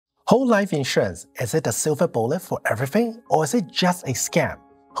Whole life insurance, is it a silver bullet for everything, or is it just a scam?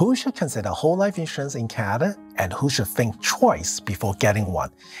 Who should consider whole life insurance in Canada, and who should think twice before getting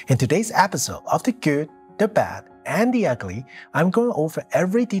one? In today's episode of The Good, The Bad, and The Ugly, I'm going over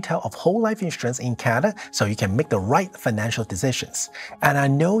every detail of whole life insurance in Canada so you can make the right financial decisions. And I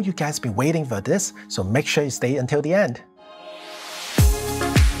know you guys been waiting for this, so make sure you stay until the end.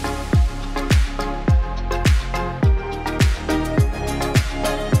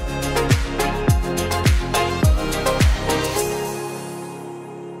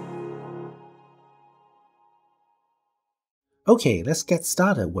 Okay, let's get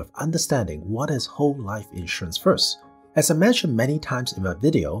started with understanding what is whole life insurance first. As I mentioned many times in my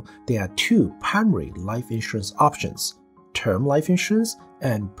video, there are two primary life insurance options: term life insurance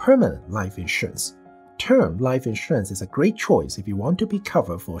and permanent life insurance. Term life insurance is a great choice if you want to be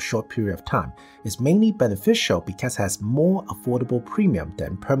covered for a short period of time. It's mainly beneficial because it has more affordable premium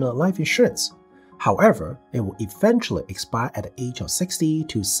than permanent life insurance. However, it will eventually expire at the age of 60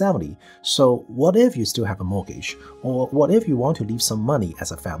 to 70, so what if you still have a mortgage? Or what if you want to leave some money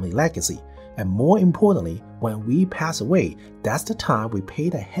as a family legacy? And more importantly, when we pass away, that's the time we pay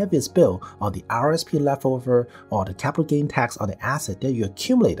the heaviest bill on the RSP leftover or the capital gain tax on the asset that you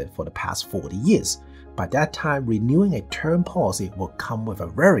accumulated for the past 40 years. By that time, renewing a term policy will come with a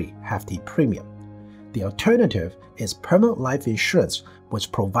very hefty premium. The alternative is permanent life insurance,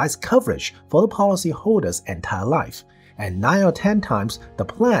 which provides coverage for the policyholder's entire life. And 9 or 10 times, the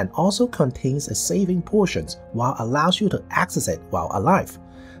plan also contains a saving portion while allows you to access it while alive.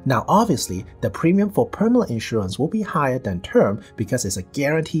 Now obviously, the premium for permanent insurance will be higher than term because it's a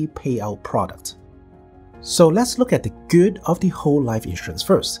guaranteed payout product. So let's look at the good of the whole life insurance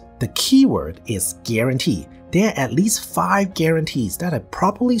first. The keyword is guarantee. There are at least 5 guarantees that a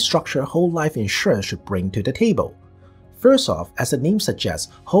properly structured whole life insurance should bring to the table. First off, as the name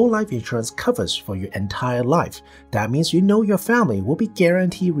suggests, whole life insurance covers for your entire life. That means you know your family will be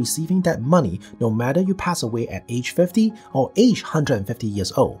guaranteed receiving that money no matter you pass away at age 50 or age 150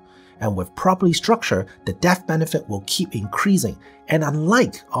 years old. And with properly structured, the death benefit will keep increasing. And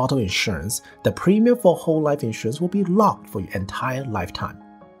unlike auto insurance, the premium for whole life insurance will be locked for your entire lifetime.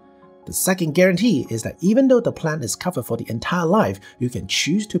 The second guarantee is that even though the plan is covered for the entire life, you can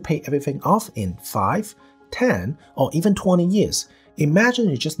choose to pay everything off in 5, 10, or even 20 years. Imagine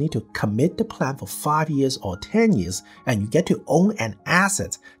you just need to commit the plan for 5 years or 10 years, and you get to own an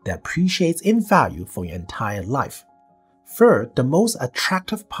asset that appreciates in value for your entire life. Third, the most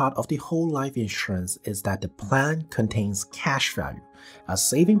attractive part of the whole life insurance is that the plan contains cash value, a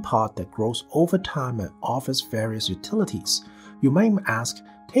saving part that grows over time and offers various utilities. You might ask,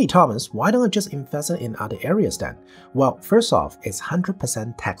 "Hey Thomas, why don't I just invest it in other areas then?" Well, first off, it's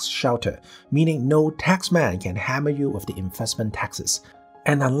 100% tax shelter, meaning no taxman can hammer you with the investment taxes.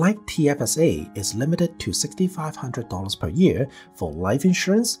 And unlike TFSA, it's limited to $6,500 per year. For life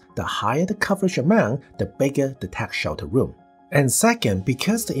insurance, the higher the coverage amount, the bigger the tax shelter room. And second,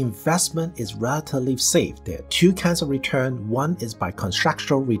 because the investment is relatively safe, there are 2 kinds of return. One is by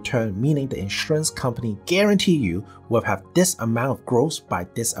contractual return, meaning the insurance company guarantee you will have this amount of growth by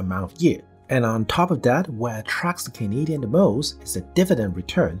this amount of year. And on top of that, what attracts the Canadian the most is the dividend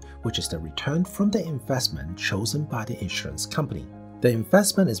return, which is the return from the investment chosen by the insurance company. The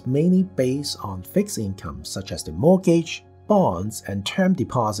investment is mainly based on fixed income such as the mortgage, bonds, and term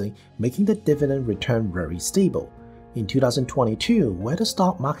deposit, making the dividend return very stable. In 2022, where the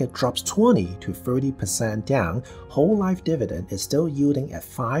stock market drops 20 to 30% down, whole life dividend is still yielding at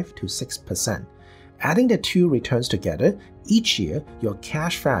 5 to 6%. Adding the 2 returns together, each year your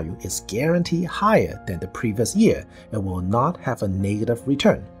cash value is guaranteed higher than the previous year and will not have a negative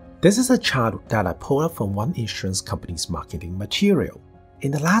return. This is a chart that I pulled up from one insurance company's marketing material. In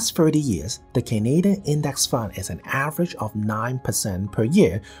the last 30 years, the Canadian index fund is an average of 9% per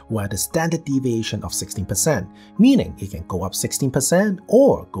year, while the standard deviation of 16%, meaning it can go up 16%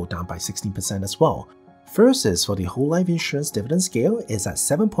 or go down by 16% as well. Versus for the whole life insurance dividend scale is at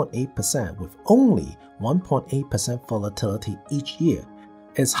 7.8% with only 1.8% volatility each year.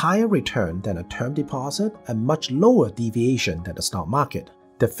 It's higher return than a term deposit and much lower deviation than the stock market.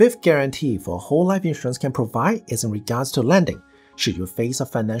 The 5th guarantee for whole life insurance can provide is in regards to lending. Should you face a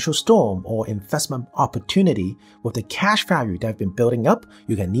financial storm or investment opportunity, with the cash value that have been building up,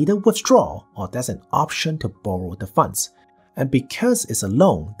 you can neither withdraw or there's an option to borrow the funds. And because it's a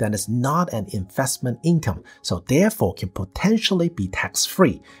loan, then it's not an investment income, so therefore can potentially be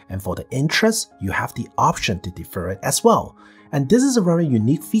tax-free. And for the interest, you have the option to defer it as well. And this is a very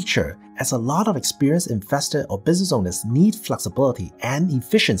unique feature, as a lot of experienced investors or business owners need flexibility and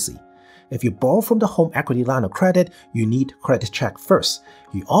efficiency. If you borrow from the home equity line of credit, you need credit check first.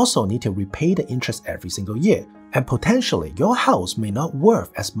 You also need to repay the interest every single year, and potentially your house may not worth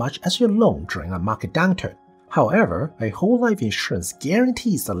as much as your loan during a market downturn. However, a whole life insurance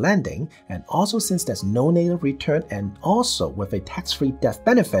guarantees the lending, and also since there's no native return and also with a tax-free death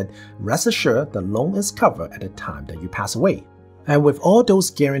benefit, rest assured the loan is covered at the time that you pass away. And with all those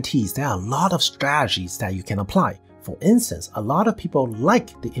guarantees, there are a lot of strategies that you can apply. For instance, a lot of people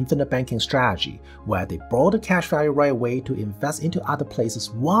like the infinite banking strategy, where they borrow the cash value right away to invest into other places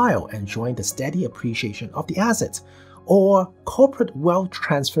while enjoying the steady appreciation of the assets. Or corporate wealth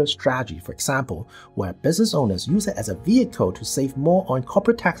transfer strategy, for example, where business owners use it as a vehicle to save more on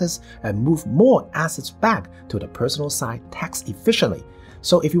corporate taxes and move more assets back to the personal side tax efficiently.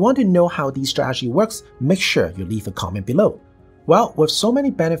 So if you want to know how this strategy works, make sure you leave a comment below. Well, with so many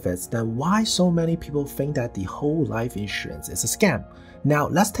benefits, then why so many people think that the whole life insurance is a scam? Now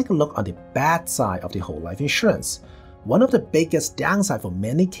let's take a look on the bad side of the whole life insurance. One of the biggest downsides for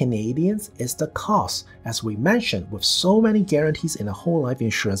many Canadians is the cost. As we mentioned, with so many guarantees in a whole life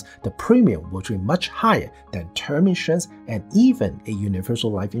insurance, the premium will be much higher than term insurance, and even a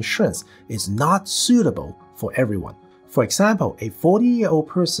universal life insurance is not suitable for everyone. For example, a 40-year-old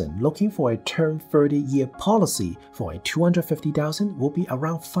person looking for a term 30-year policy for a $250,000 will be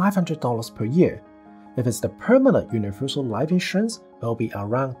around $500 per year. If it's the permanent universal life insurance, it will be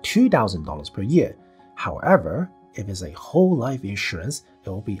around $2,000 per year. However, if it's a whole life insurance, it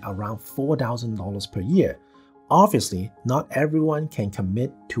will be around $4,000 per year. Obviously, not everyone can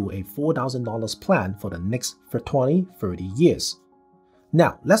commit to a $4,000 plan for the next 20-30 years.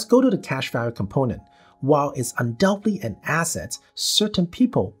 Now, let's go to the cash value component. While it's undoubtedly an asset, certain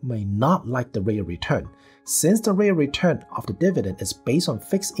people may not like the rate of return. Since the rate of return of the dividend is based on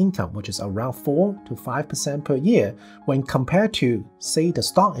fixed income, which is around 4 to 5% per year, when compared to, say, the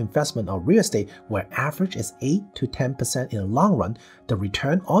stock investment or real estate, where average is 8 to 10% in the long run, the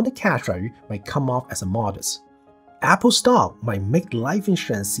return on the cash value may come off as a modest. Apple stock might make life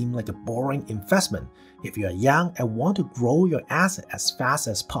insurance seem like a boring investment. If you are young and want to grow your asset as fast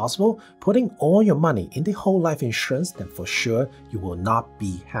as possible, putting all your money in the whole life insurance, then for sure you will not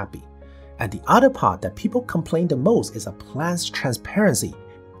be happy. And the other part that people complain the most is a plan's transparency.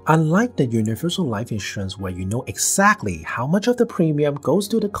 Unlike the universal life insurance where you know exactly how much of the premium goes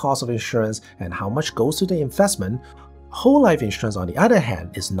to the cost of insurance and how much goes to the investment, whole life insurance on the other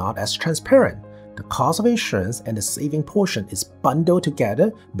hand is not as transparent. The cost of insurance and the saving portion is bundled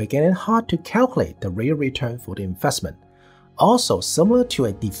together, making it hard to calculate the rate of return for the investment. Also, similar to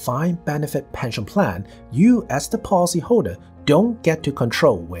a defined benefit pension plan, you as the policyholder don't get to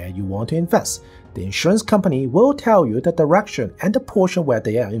control where you want to invest. The insurance company will tell you the direction and the portion where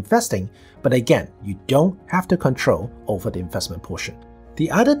they are investing, but again, you don't have to control over the investment portion. The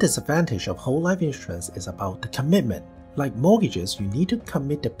other disadvantage of whole life insurance is about the commitment. Like mortgages, you need to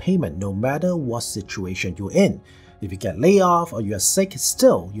commit the payment no matter what situation you're in. If you get laid off or you are sick,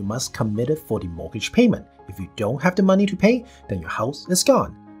 still you must commit it for the mortgage payment. If you don't have the money to pay, then your house is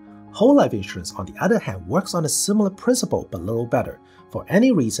gone. Whole life insurance, on the other hand, works on a similar principle but a little better. For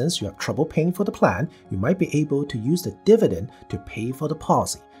any reasons you have trouble paying for the plan, you might be able to use the dividend to pay for the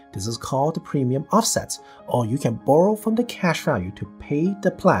policy. This is called the premium offset, or you can borrow from the cash value to pay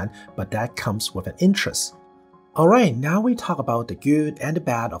the plan, but that comes with an interest. Alright, now we talk about the good and the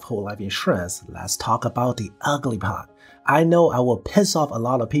bad of whole life insurance. Let's talk about the ugly part. I know I will piss off a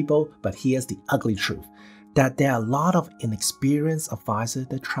lot of people, but here's the ugly truth. That there are a lot of inexperienced advisors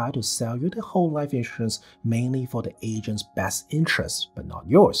that try to sell you the whole life insurance mainly for the agent's best interest, but not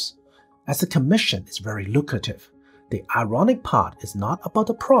yours. As the commission is very lucrative. The ironic part is not about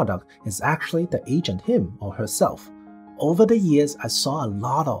the product, it's actually the agent him or herself. Over the years, I saw a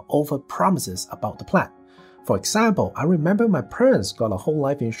lot of over-promises about the plan. For example, I remember my parents got a whole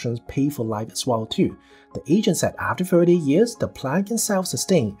life insurance paid for life as well too. The agent said after 30 years, the plan can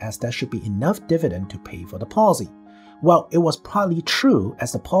self-sustain as there should be enough dividend to pay for the policy. Well, it was partly true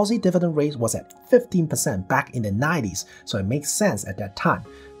as the policy dividend rate was at 15% back in the 90s, so it makes sense at that time.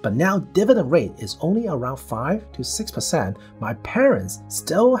 But now dividend rate is only around 5 to 6%. My parents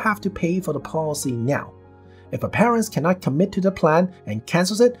still have to pay for the policy now. If a parent cannot commit to the plan and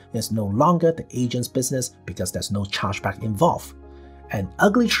cancels it, it's no longer the agent's business because there's no chargeback involved. And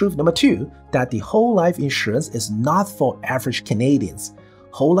ugly truth number 2, that the whole life insurance is not for average Canadians.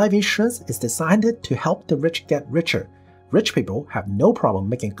 Whole life insurance is designed to help the rich get richer. Rich people have no problem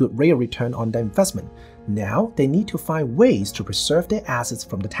making good rate of return on their investment. Now they need to find ways to preserve their assets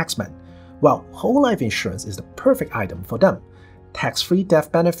from the taxman. Well, whole life insurance is the perfect item for them. Tax-free death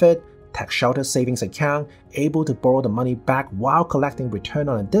benefit, tax-sheltered savings account, able to borrow the money back while collecting return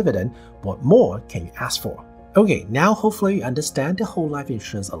on a dividend. What more can you ask for? Okay, now hopefully you understand the whole life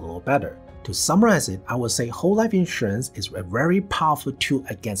insurance a little better. To summarize it, I would say whole life insurance is a very powerful tool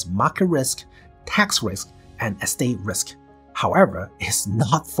against market risk, tax risk, and estate risk. However, it's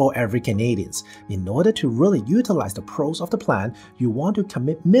not for every Canadian. In order to really utilize the pros of the plan, you want to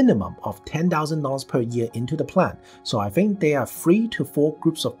commit minimum of $10,000 per year into the plan. So I think there are 3 to 4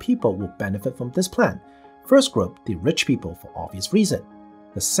 groups of people who benefit from this plan. First group, the rich people for obvious reason.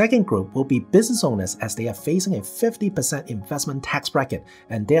 The second group will be business owners as they are facing a 50% investment tax bracket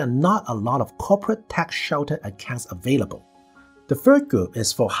and there are not a lot of corporate tax shelter accounts available. The third group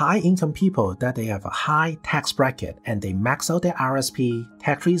is for high-income people that they have a high tax bracket and they max out their RSP,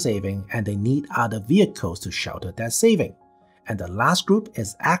 tax-free saving, and they need other vehicles to shelter that saving. And the last group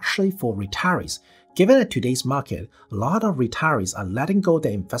is actually for retirees. Given that today's market, a lot of retirees are letting go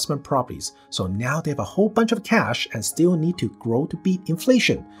their investment properties, so now they have a whole bunch of cash and still need to grow to beat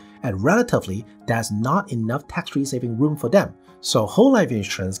inflation. And relatively, there's not enough tax-free saving room for them. So whole life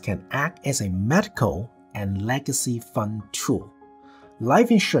insurance can act as a medical and legacy fund tool.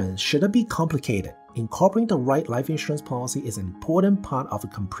 Life insurance shouldn't be complicated. Incorporating the right life insurance policy is an important part of a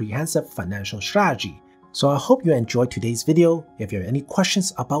comprehensive financial strategy. So I hope you enjoyed today's video. If you have any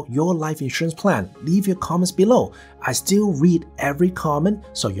questions about your life insurance plan, leave your comments below. I still read every comment,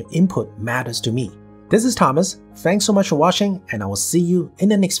 so your input matters to me. This is Thomas. Thanks so much for watching, and I will see you in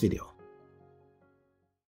the next video.